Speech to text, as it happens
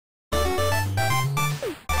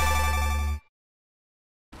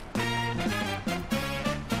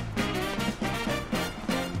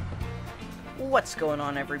What's going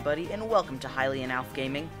on, everybody, and welcome to Highly and Alf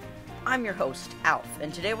Gaming. I'm your host, Alf,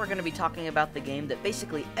 and today we're going to be talking about the game that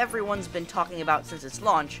basically everyone's been talking about since its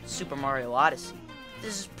launch, Super Mario Odyssey.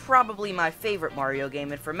 This is probably my favorite Mario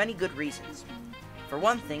game, and for many good reasons. For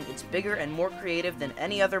one thing, it's bigger and more creative than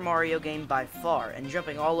any other Mario game by far, and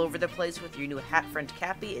jumping all over the place with your new hat friend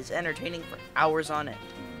Cappy is entertaining for hours on end.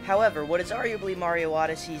 However, what is arguably Mario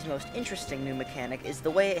Odyssey's most interesting new mechanic is the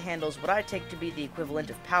way it handles what I take to be the equivalent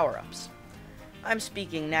of power-ups. I'm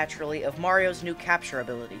speaking, naturally, of Mario's new capture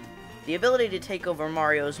ability. The ability to take over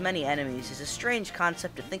Mario's many enemies is a strange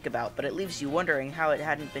concept to think about, but it leaves you wondering how it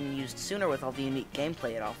hadn't been used sooner with all the unique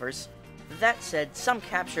gameplay it offers. That said, some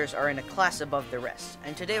captures are in a class above the rest,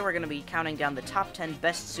 and today we're going to be counting down the top 10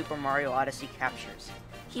 best Super Mario Odyssey captures.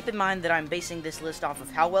 Keep in mind that I'm basing this list off of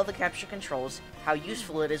how well the capture controls, how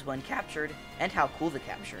useful it is when captured, and how cool the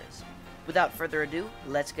capture is. Without further ado,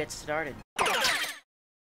 let's get started.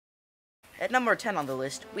 At number 10 on the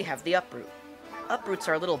list, we have the uproot. Uproots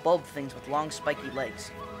are little bulb things with long spiky legs.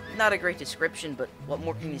 Not a great description, but what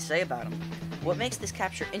more can you say about them? What makes this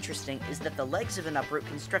capture interesting is that the legs of an uproot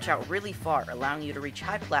can stretch out really far, allowing you to reach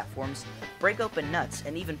high platforms, break open nuts,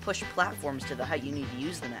 and even push platforms to the height you need to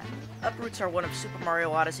use them at. Uproots are one of Super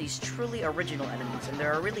Mario Odyssey's truly original enemies, and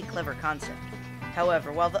they're a really clever concept.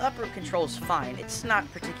 However, while the uproot controls fine, it's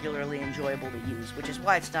not particularly enjoyable to use, which is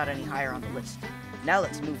why it's not any higher on the list. Now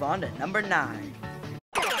let's move on to number 9.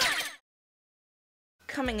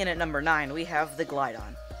 Coming in at number 9, we have the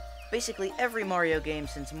Glide-On. Basically, every Mario game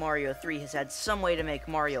since Mario 3 has had some way to make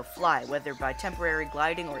Mario fly, whether by temporary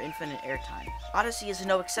gliding or infinite airtime. Odyssey is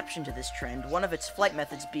no exception to this trend, one of its flight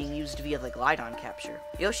methods being used via the Glide-On capture.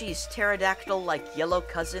 Yoshi's pterodactyl-like yellow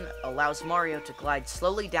cousin allows Mario to glide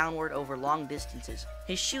slowly downward over long distances.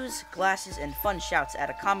 His shoes, glasses, and fun shouts add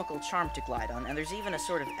a comical charm to Glide-On, and there's even a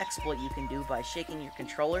sort of exploit you can do by shaking your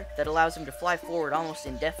controller that allows him to fly forward almost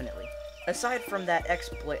indefinitely. Aside from that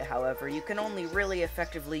exploit, however, you can only really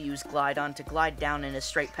effectively use Glide-On to glide down in a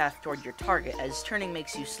straight path toward your target, as turning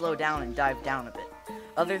makes you slow down and dive down a bit.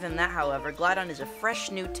 Other than that, however, Glide-On is a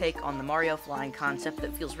fresh new take on the Mario flying concept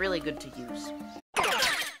that feels really good to use.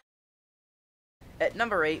 At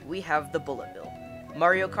number 8, we have the Bullet Bill.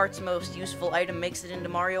 Mario Kart's most useful item makes it into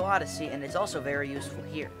Mario Odyssey, and is also very useful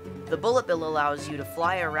here. The Bullet Bill allows you to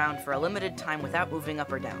fly around for a limited time without moving up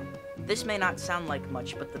or down. This may not sound like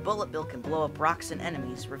much, but the Bullet Bill can blow up rocks and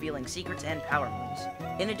enemies, revealing secrets and power moves.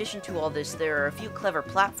 In addition to all this, there are a few clever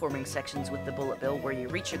platforming sections with the Bullet Bill where you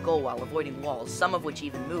reach a goal while avoiding walls, some of which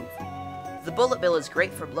even move. The Bullet Bill is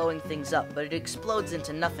great for blowing things up, but it explodes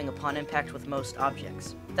into nothing upon impact with most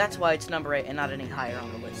objects. That's why it's number 8 and not any higher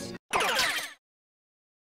on the list.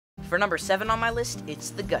 For number 7 on my list,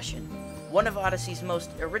 it's the Gushin. One of Odyssey's most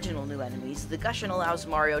original new enemies, the Gushin allows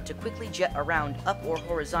Mario to quickly jet around up or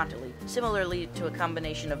horizontally, similarly to a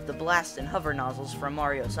combination of the blast and hover nozzles from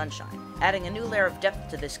Mario Sunshine. Adding a new layer of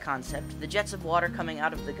depth to this concept, the jets of water coming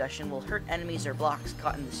out of the Gushin will hurt enemies or blocks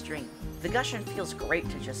caught in the stream. The Gushin feels great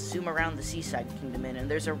to just zoom around the Seaside Kingdom in, and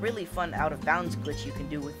there's a really fun out-of-bounds glitch you can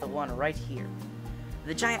do with the one right here.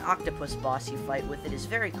 The giant octopus boss you fight with it is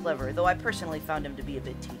very clever, though I personally found him to be a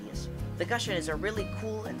bit tedious. The Gushin is a really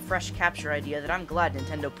cool and fresh capture idea that I'm glad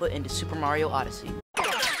Nintendo put into Super Mario Odyssey.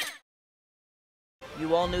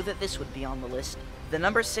 You all knew that this would be on the list. The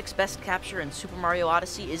number 6 best capture in Super Mario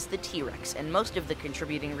Odyssey is the T-Rex, and most of the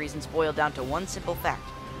contributing reasons boil down to one simple fact.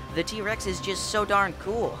 The T-Rex is just so darn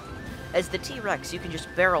cool. As the T-Rex, you can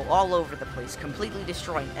just barrel all over the place, completely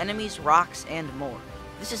destroying enemies, rocks, and more.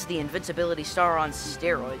 This is the invincibility star on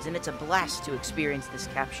steroids, and it's a blast to experience this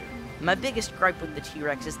capture. My biggest gripe with the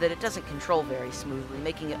T-Rex is that it doesn't control very smoothly,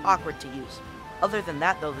 making it awkward to use. Other than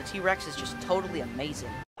that, though, the T-Rex is just totally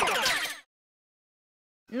amazing.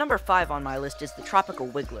 Number 5 on my list is the Tropical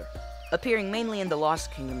Wiggler. Appearing mainly in the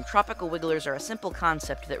Lost Kingdom, Tropical Wigglers are a simple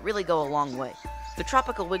concept that really go a long way. The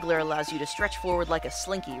Tropical Wiggler allows you to stretch forward like a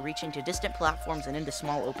slinky, reaching to distant platforms and into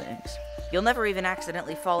small openings. You'll never even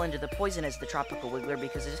accidentally fall into the poison as the Tropical Wiggler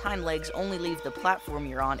because his hind legs only leave the platform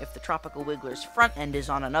you're on if the Tropical Wiggler's front end is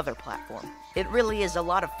on another platform. It really is a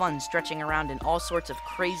lot of fun stretching around in all sorts of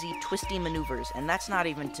crazy, twisty maneuvers, and that's not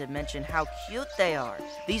even to mention how cute they are.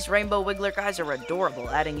 These Rainbow Wiggler guys are adorable,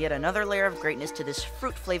 adding yet another layer of greatness to this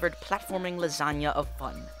fruit-flavored platforming lasagna of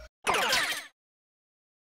fun.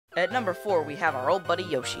 At number 4, we have our old buddy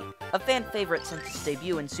Yoshi. A fan favorite since its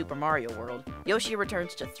debut in Super Mario World, Yoshi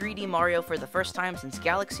returns to 3D Mario for the first time since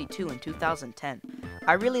Galaxy 2 in 2010.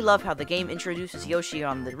 I really love how the game introduces Yoshi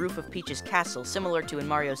on the roof of Peach's castle, similar to in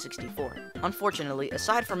Mario 64. Unfortunately,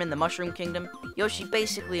 aside from in the Mushroom Kingdom, Yoshi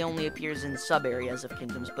basically only appears in sub-areas of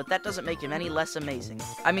kingdoms, but that doesn't make him any less amazing.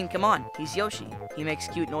 I mean, come on, he's Yoshi. He makes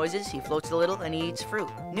cute noises, he floats a little, and he eats fruit.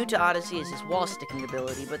 New to Odyssey is his wall-sticking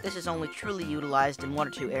ability, but this is only truly utilized in 1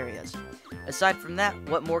 or 2 areas. Aside from that,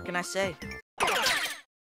 what more can I say?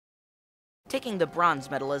 Taking the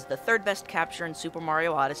bronze medal as the 3rd best capture in Super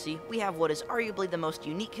Mario Odyssey, we have what is arguably the most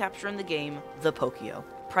unique capture in the game, the Pokio.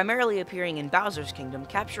 Primarily appearing in Bowser's Kingdom,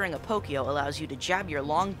 capturing a Pokio allows you to jab your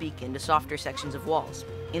long beak into softer sections of walls.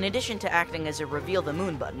 In addition to acting as a reveal the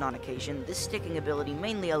moon button on occasion, this sticking ability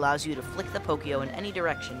mainly allows you to flick the Pokio in any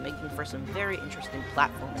direction, making for some very interesting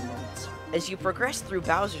platforming moments. As you progress through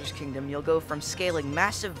Bowser's Kingdom, you'll go from scaling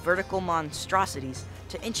massive vertical monstrosities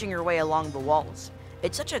to inching your way along the walls.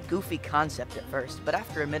 It's such a goofy concept at first, but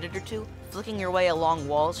after a minute or 2, flicking your way along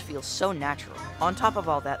walls feels so natural. On top of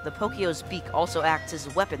all that, the Pokio's beak also acts as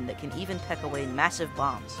a weapon that can even peck away massive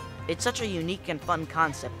bombs. It's such a unique and fun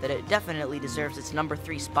concept that it definitely deserves its number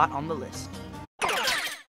 3 spot on the list.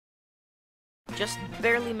 Just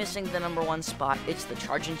barely missing the number 1 spot, it's the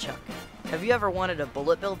Chargin' Chuck. Have you ever wanted a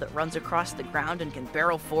bullet bill that runs across the ground and can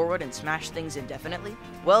barrel forward and smash things indefinitely?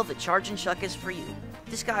 Well, the Chargin' Chuck is for you.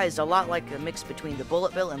 This guy is a lot like a mix between the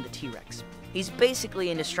bullet bill and the T-Rex. He's basically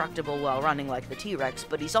indestructible while running like the T-Rex,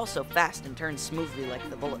 but he's also fast and turns smoothly like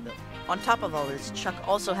the bullet bill. On top of all this, Chuck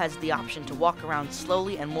also has the option to walk around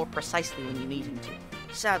slowly and more precisely when you need him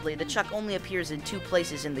to. Sadly, the Chuck only appears in 2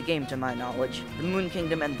 places in the game to my knowledge, the Moon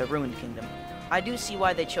Kingdom and the Ruined Kingdom. I do see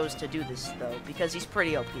why they chose to do this, though, because he's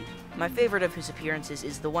pretty OP. My favorite of his appearances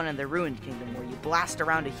is the one in the Ruined Kingdom, where you blast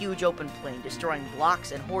around a huge open plain, destroying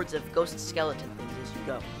blocks and hordes of ghost skeleton things as you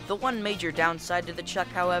go. The one major downside to the Chuck,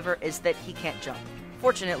 however, is that he can't jump.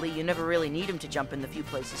 Fortunately, you never really need him to jump in the few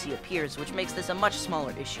places he appears, which makes this a much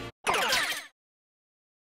smaller issue.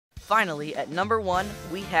 Finally, at number 1,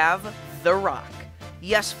 we have The Rock.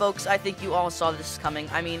 Yes, folks, I think you all saw this coming.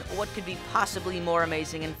 I mean, what could be possibly more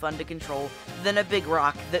amazing and fun to control than a big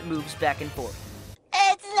rock that moves back and forth?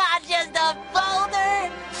 It's not just a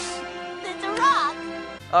boulder! It's a rock!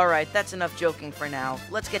 Alright, that's enough joking for now.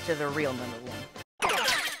 Let's get to the real number 1.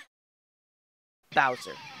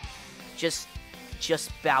 Bowser. Just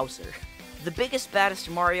Bowser. The biggest, baddest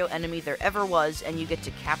Mario enemy there ever was, and you get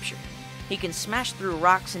to capture him. He can smash through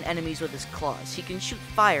rocks and enemies with his claws, he can shoot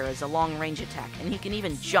fire as a long-range attack, and he can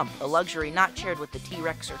even jump, a luxury not shared with the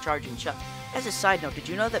T-Rex or Chargin' Chuck. As a side note, did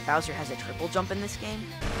you know that Bowser has a triple jump in this game?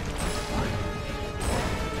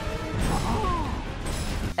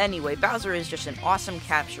 Anyway, Bowser is just an awesome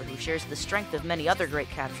capture who shares the strength of many other great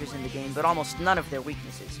captures in the game, but almost none of their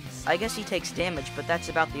weaknesses. I guess he takes damage, but that's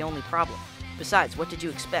about the only problem. Besides, what did you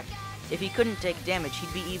expect? If he couldn't take damage,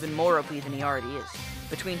 he'd be even more OP than he already is.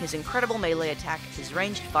 Between his incredible melee attack, his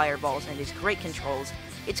ranged fireballs, and his great controls,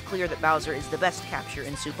 it's clear that Bowser is the best capture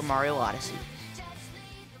in Super Mario Odyssey.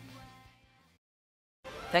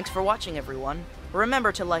 Thanks for watching, everyone.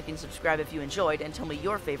 Remember to like and subscribe if you enjoyed, and tell me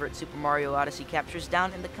your favorite Super Mario Odyssey captures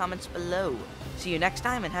down in the comments below. See you next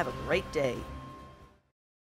time, and have a great day.